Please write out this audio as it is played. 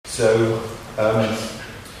So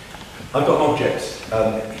I've got an object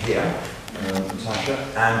here, Natasha,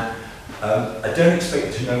 and I don't expect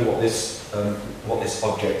you to know what this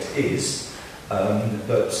object is,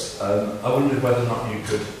 but I wondered whether or not you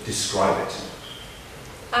could describe it.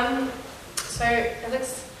 So it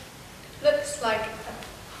looks like a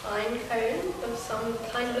pine cone of some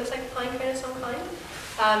kind. It looks like a pine cone of some kind.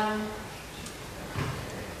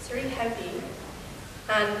 It's really heavy,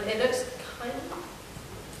 and it looks kind of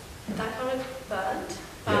burnt.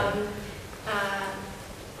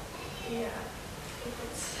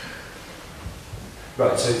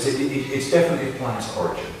 Right, so it's definitely a plant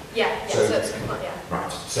origin. Yeah, so it's a plant, yeah.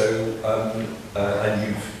 Right, so, and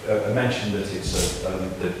you've mentioned that it's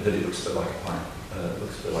that it looks a bit like a pine,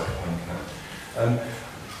 cone.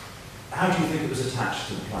 How do you think it was attached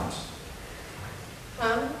to the plant?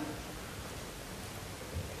 I'm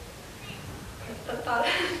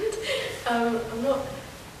not.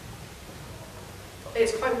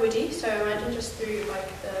 It's quite woody, so I imagine just through like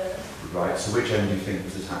the. Right. So which end do you think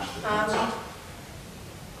was attached to the plant? That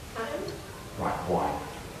end. Right. Why?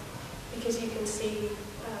 Because you can see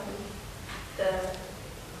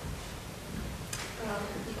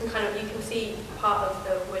you can see part of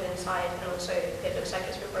the wood inside, and also it looks like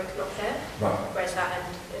it's been broken off there. Right. Whereas that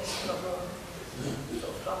end is a lot more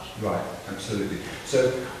sort of flush. Right. Absolutely. So,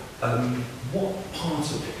 what part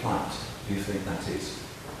of the plant do you think that is?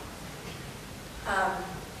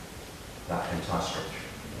 That entire structure.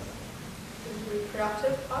 The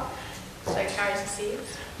reproductive part. So it carries the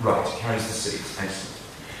seeds. Right. It carries the seeds. Excellent.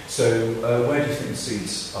 So, where do you think the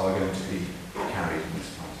seeds are going to be carried in this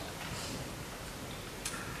plant?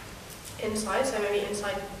 Inside, so maybe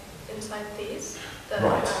inside these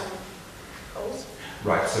holes.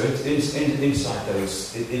 Right. So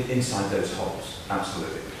inside those holes,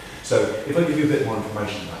 absolutely. So if I give you a bit more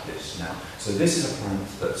information about this now, so this is a plant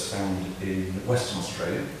that's found in Western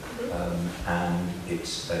Australia, and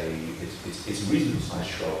it's a reasonable sized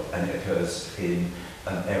shrub, and it occurs in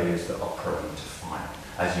areas that are prone to fire.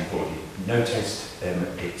 As you've already noticed,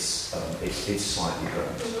 it's slightly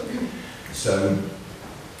burnt. So,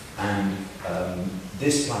 and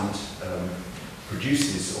this plant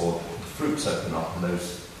produces, or the fruits open up, and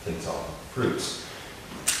those things are fruits,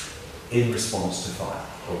 in response to fire,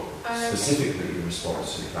 or specifically in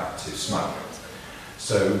response, in fact, to smoke.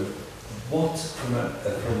 So, what from the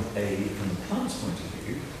plant's point of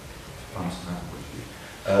view,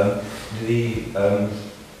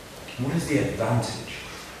 what is the advantage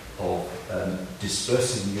of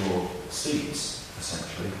dispersing your seeds,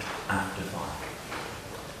 essentially, after fire?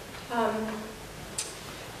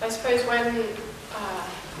 I suppose when,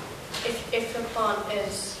 if the plant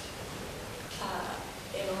is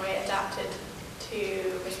in a way adapted to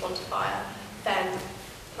respond to fire, then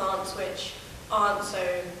plants which aren't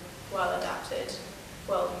so well adapted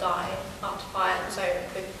will die after fire, and so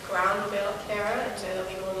the ground will be a lot clearer, and so there'll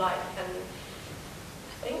be more light, and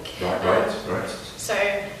I think. Right. So.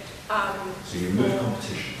 So you remove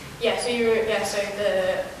competition. Yeah. So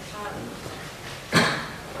the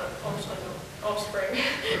offspring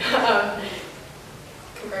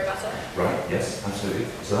can grow better. Right. Yes. Absolutely.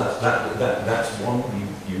 So that's one.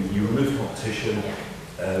 You remove competition.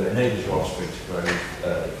 Yeah. Enables your offspring to grow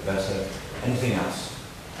better. Anything else?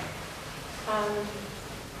 I'm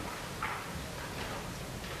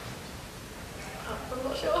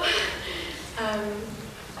not sure.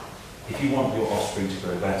 If you want your offspring to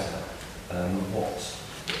grow better, what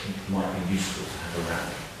might be useful to have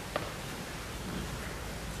around?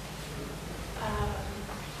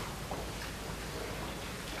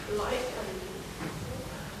 Light and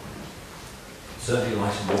certainly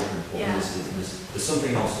light and water are important. Yeah. There's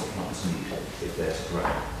something else that plants need if they're to grow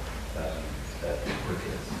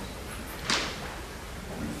quickly.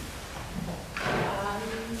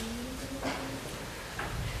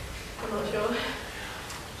 I'm not sure.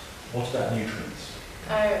 What about nutrients?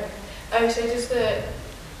 So just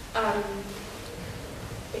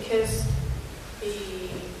because the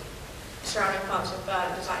surrounding plants are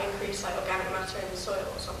burnt, does that increase like organic matter in the soil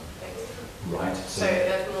or something? Right. So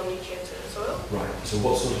there's more nutrients in the soil? Right. So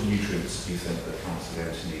what sort of nutrients do you think that plants are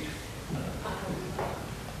going to need?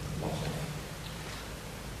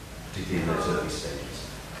 Particularly in those early stages.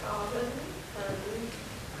 Carbon and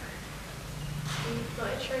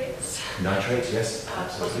nitrates. Nitrates, yes.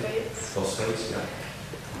 Absolutely. Phosphates, yeah.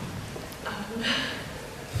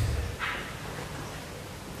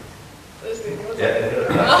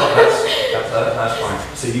 That's fine.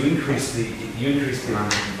 So you increase the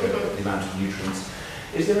amount of nutrients.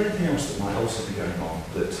 Is there anything else that might also be going on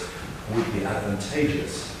that would be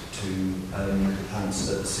advantageous to the plants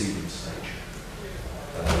at the seeding stage?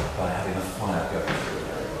 by having a fire going through an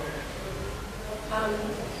area? I'm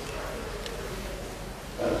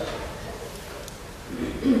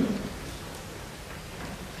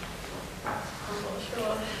not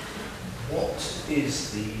sure. What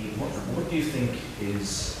do you think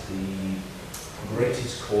is the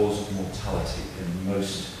greatest cause of mortality in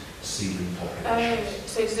most seedling populations?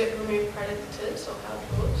 So does it remove predators or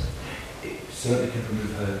herbivores? It certainly can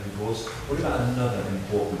remove herbivores. What about another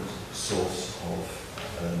important source of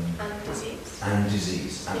And disease? And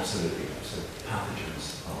disease, absolutely. So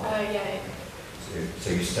pathogens are. Yeah.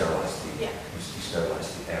 So you sterilise the. Yeah. You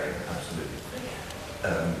sterilise the area, absolutely.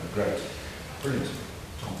 Great, brilliant.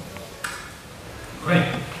 Tom. Great.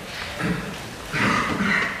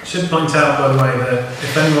 Should point out, by the way, that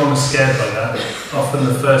if anyone was scared by that, often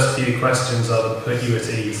the first few questions are the put you at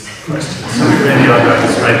ease questions. So we really are going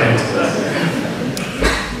straight into that.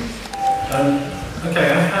 Okay,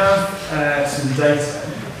 I have some data.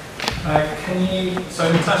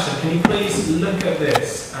 So Natasha, can you please look at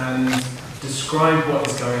this and describe what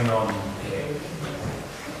is going on here?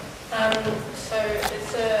 So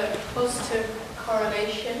it's a positive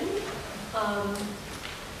correlation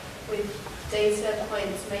with data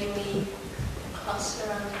points mainly clustered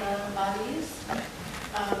around the values.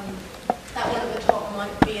 That one at the top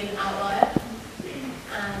might be an outlier.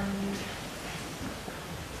 And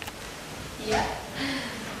yeah.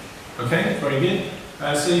 Okay, very good.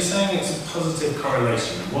 So you're saying it's a positive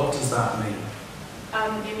correlation. What does that mean?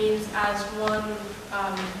 It means as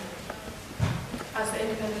the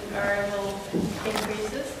independent variable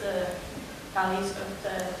increases, the values of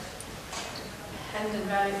the dependent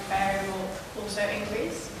variable also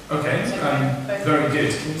increase. Okay, So very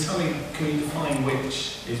good. Can you tell me? Can you define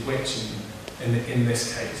which is which in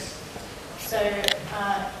this case? So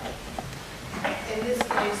in this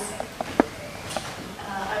case, I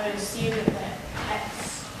would assume that the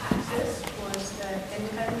x-axis was the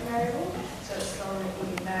independent variable, so it's the one that you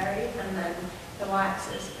can vary, and then the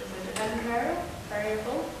y-axis is the dependent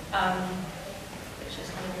variable, which is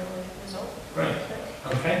kind of your result. Right.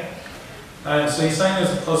 Okay. So you're saying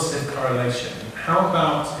there's a positive correlation. How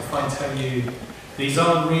about if I tell you these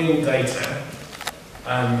are real data,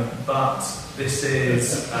 but this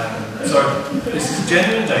is this is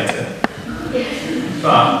genuine data,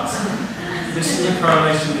 but this is a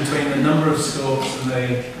correlation between the number of storks and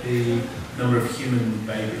the number of human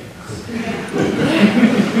babies.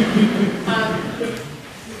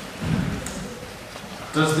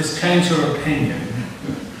 Does this change your opinion?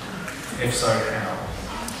 If so, how?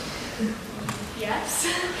 Yes.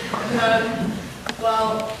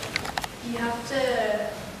 Well, you have to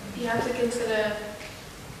consider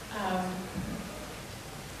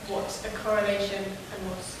what's a correlation and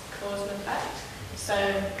what's cause and effect. So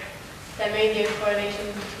there may be a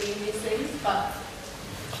correlation between these things, but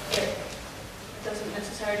it doesn't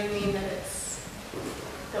necessarily mean that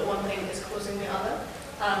that one thing is causing the other.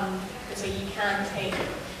 And so you can take,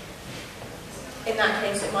 in that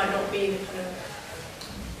case, it might not be the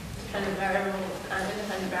kind of dependent variable and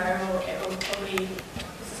independent variable. It will probably,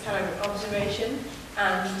 this is kind of an observation,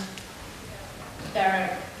 and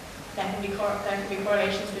there can be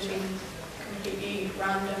correlations between completely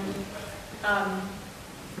random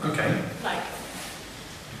like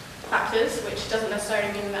factors, which doesn't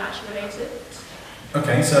necessarily mean they're actually related.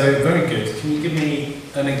 Okay, so very good. Can you give me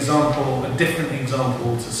an example, a different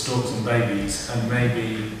example to storks and babies, and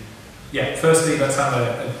maybe, yeah, firstly let's have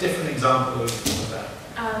a different example of that.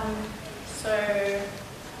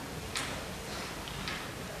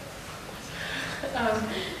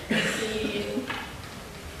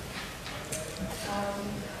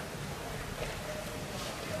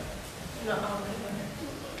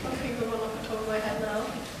 I'll think of one off the top of my head now.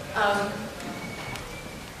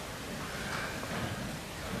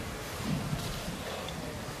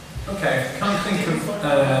 Okay, I can't think of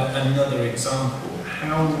another example.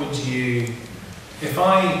 How would you, if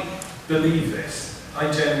I believe this, I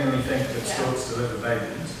genuinely think that storks deliver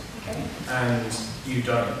babies, and you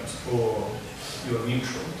don't, or you're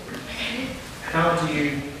neutral. How do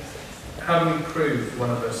you prove one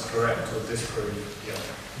of us correct or disprove the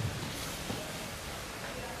other?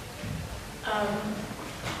 I'm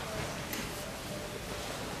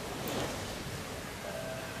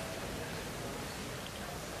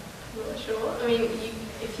not sure. I mean,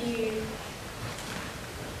 if you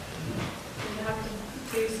have to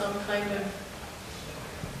do some kind of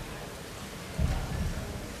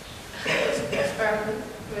experiment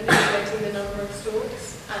manipulating the number of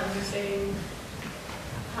storks and seeing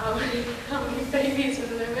how many babies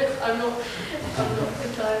would live it. I'm not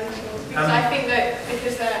entirely sure. Because I think that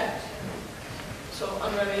because they're sort of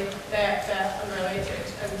unrelated, they're unrelated,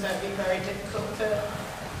 and so it'd be very difficult to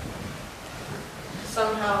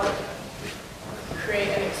somehow create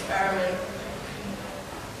an experiment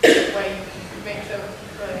where you make them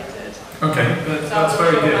related. Okay, but that's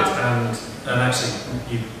very good, and actually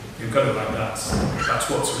you've got it like that's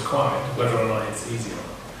what's required, whether or not it's easy or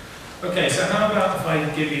not. Okay, so how about if I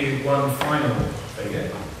give you one final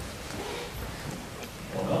figure?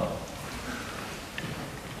 Or not?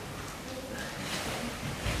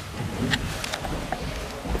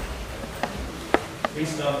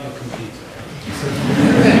 Restart your computer.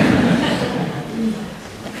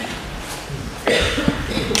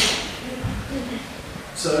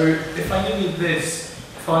 So if I give you this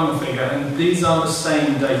final figure, and these are the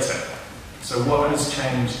same data, so what has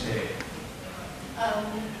changed here?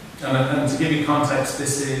 And to give you context,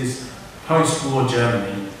 this is post-war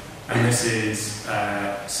Germany, and this is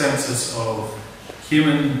census of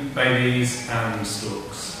human babies and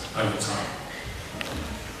storks over time.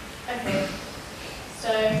 Okay,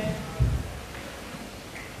 so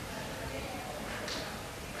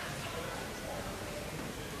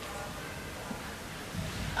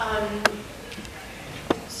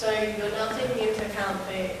so you're now taking into account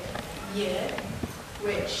the year,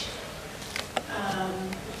 which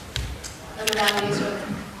and the values of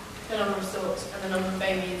the number of storks and the number of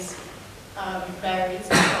babies varies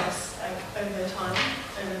across over time,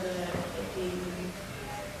 over the 15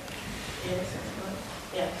 years.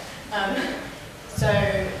 Yeah. So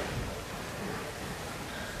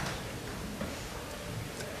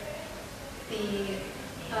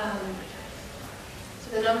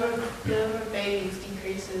the number of babies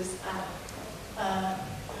decreases at a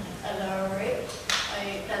lower rate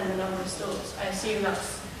than the number of storks. I assume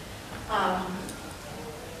that's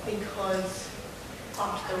because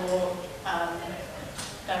after the war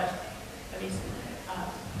there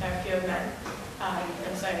are fewer men,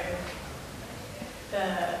 and so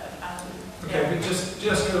Okay, but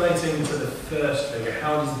just relating to the first figure,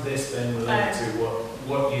 how does this then relate to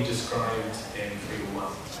what you described in figure 1?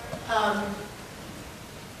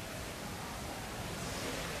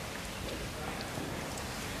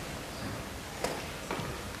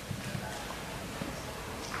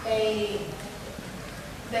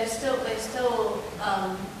 They're still I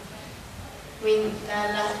mean,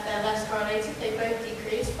 they're less correlated. They both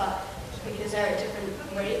decrease, but because they're at different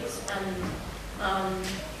rates, and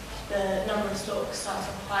the number of storks starts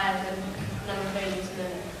off higher than the number of babies and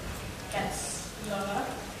then gets lower.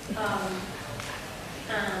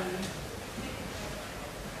 And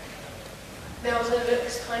there also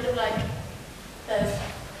looks kind of like there's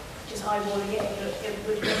just eyeballing it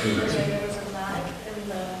would look as though there was a lag in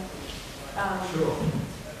the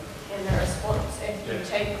in the response if you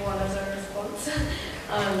take one as a response.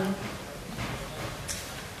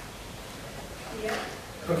 Yeah.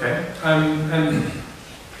 Okay. And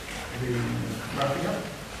wrapping up.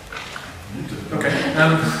 Okay.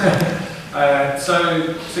 So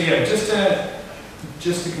yeah,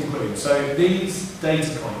 just to conclude. So these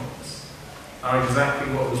data points are exactly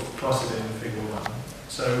what was plotted in figure 1.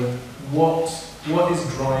 So what is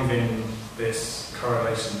driving this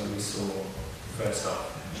correlation that we saw first up?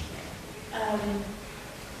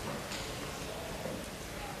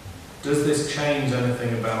 Does this change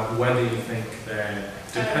anything about whether you think they're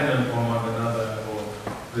dependent on one another, or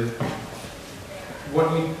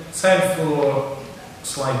what you said for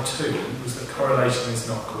slide 2 was that correlation is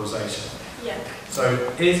not causation. Yeah. So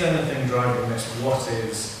is anything driving this? What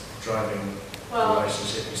is driving the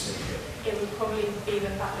relationship you see here? It would probably be the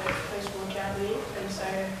fact that it's post-war Germany, and so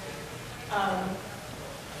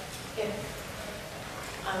if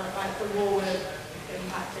like the war would have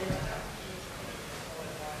impacted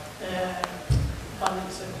the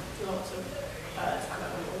abundance of lots of birds and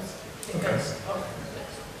animals because of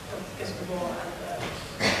the war and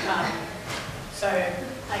so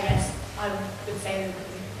I guess I would say that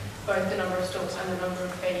both the number of storks and the number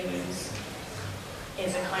of babies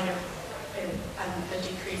is a kind of and the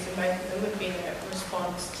decrease in both of them would be the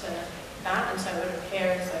response to that, and so it would appear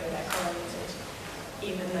as though they're correlated,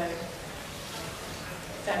 even though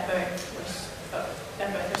they're both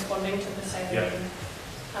responding to the same.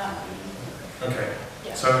 Okay.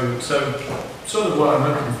 Yeah. So sort of what I'm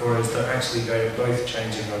looking for is that actually they're both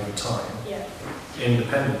changing over time,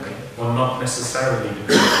 independently, well not necessarily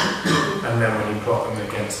dependent, and then when you plot them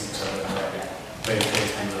against each other, they appear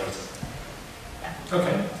to be related.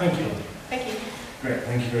 Okay, thank you. Thank you. Great,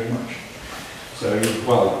 thank you very much. So,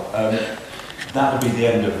 well, that will be the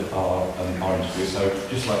end of our interview. So,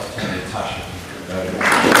 just like to thank Natasha.